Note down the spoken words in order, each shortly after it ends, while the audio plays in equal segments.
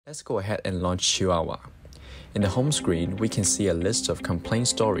Let's go ahead and launch Chihuahua. In the home screen, we can see a list of complaint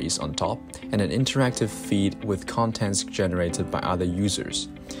stories on top and an interactive feed with contents generated by other users.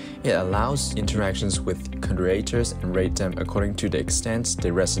 It allows interactions with creators and rate them according to the extent they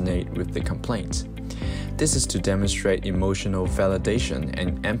resonate with the complaint. This is to demonstrate emotional validation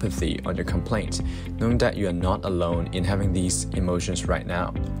and empathy on your complaint, knowing that you are not alone in having these emotions right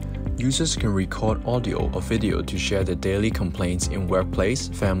now. Users can record audio or video to share their daily complaints in workplace,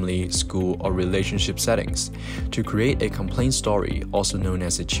 family, school, or relationship settings. To create a complaint story, also known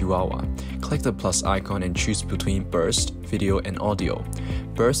as a Chihuahua, click the plus icon and choose between burst, video, and audio.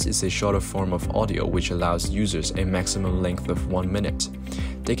 Burst is a shorter form of audio which allows users a maximum length of 1 minute.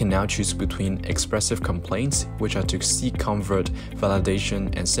 They can now choose between expressive complaints, which are to seek comfort,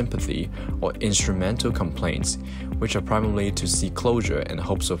 validation, and sympathy, or instrumental complaints, which are primarily to seek closure and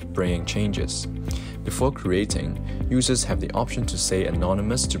hopes of bringing changes. Before creating, users have the option to say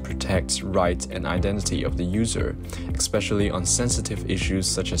anonymous to protect rights and identity of the user, especially on sensitive issues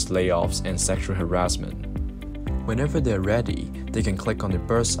such as layoffs and sexual harassment. Whenever they're ready, they can click on the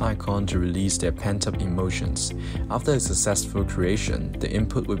burst icon to release their pent-up emotions. After a successful creation, the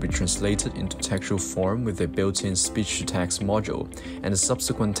input will be translated into textual form with a built-in speech-to-text module, and the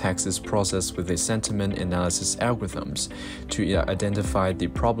subsequent text is processed with a sentiment analysis algorithms to identify the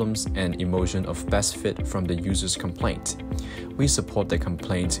problems and emotion of best fit from the user's complaint. We support the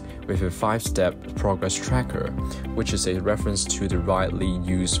complaint with a 5-step progress tracker, which is a reference to the widely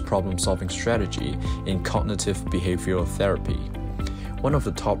used problem-solving strategy in cognitive behavioral therapy. One of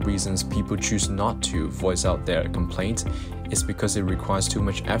the top reasons people choose not to voice out their complaint is because it requires too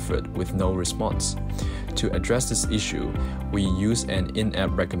much effort with no response. To address this issue, we use an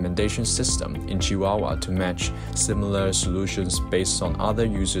in-app recommendation system in Chihuahua to match similar solutions based on other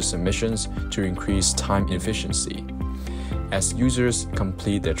user submissions to increase time efficiency. As users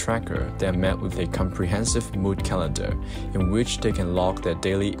complete their tracker, they are met with a comprehensive mood calendar in which they can log their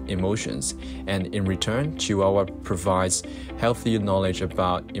daily emotions, and in return, Chihuahua provides healthy knowledge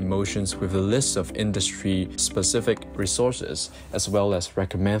about emotions with a list of industry-specific resources, as well as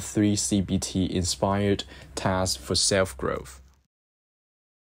recommend 3 CBT-inspired tasks for self-growth.